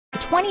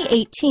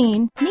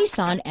2018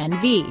 Nissan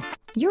NV.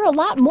 You're a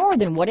lot more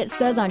than what it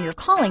says on your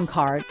calling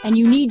card, and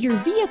you need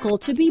your vehicle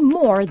to be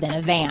more than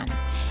a van.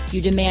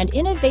 You demand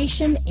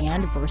innovation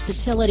and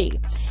versatility.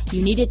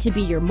 You need it to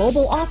be your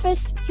mobile office,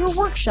 your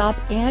workshop,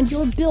 and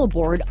your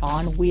billboard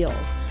on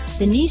wheels.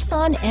 The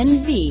Nissan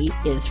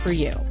NV is for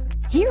you.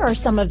 Here are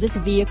some of this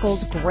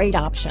vehicle's great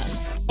options: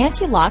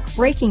 anti-lock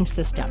braking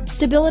system,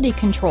 stability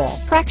control,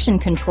 traction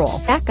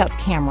control, backup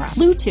camera,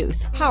 Bluetooth,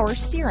 power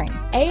steering,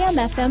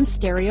 AM/FM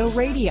stereo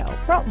radio,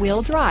 front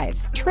wheel drive,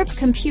 trip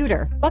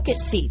computer, bucket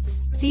seats,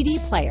 CD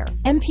player,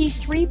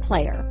 MP3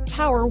 player,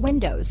 power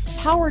windows,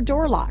 power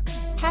door locks,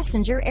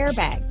 passenger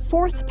airbag,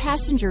 fourth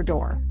passenger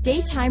door,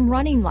 daytime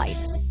running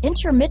lights,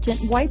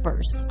 intermittent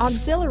wipers,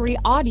 auxiliary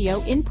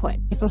audio input.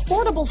 If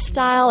affordable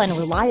style and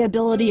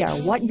reliability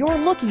are what you're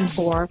looking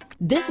for,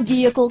 this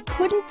vehicle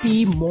couldn't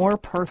be more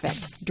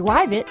perfect.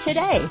 Drive it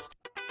today.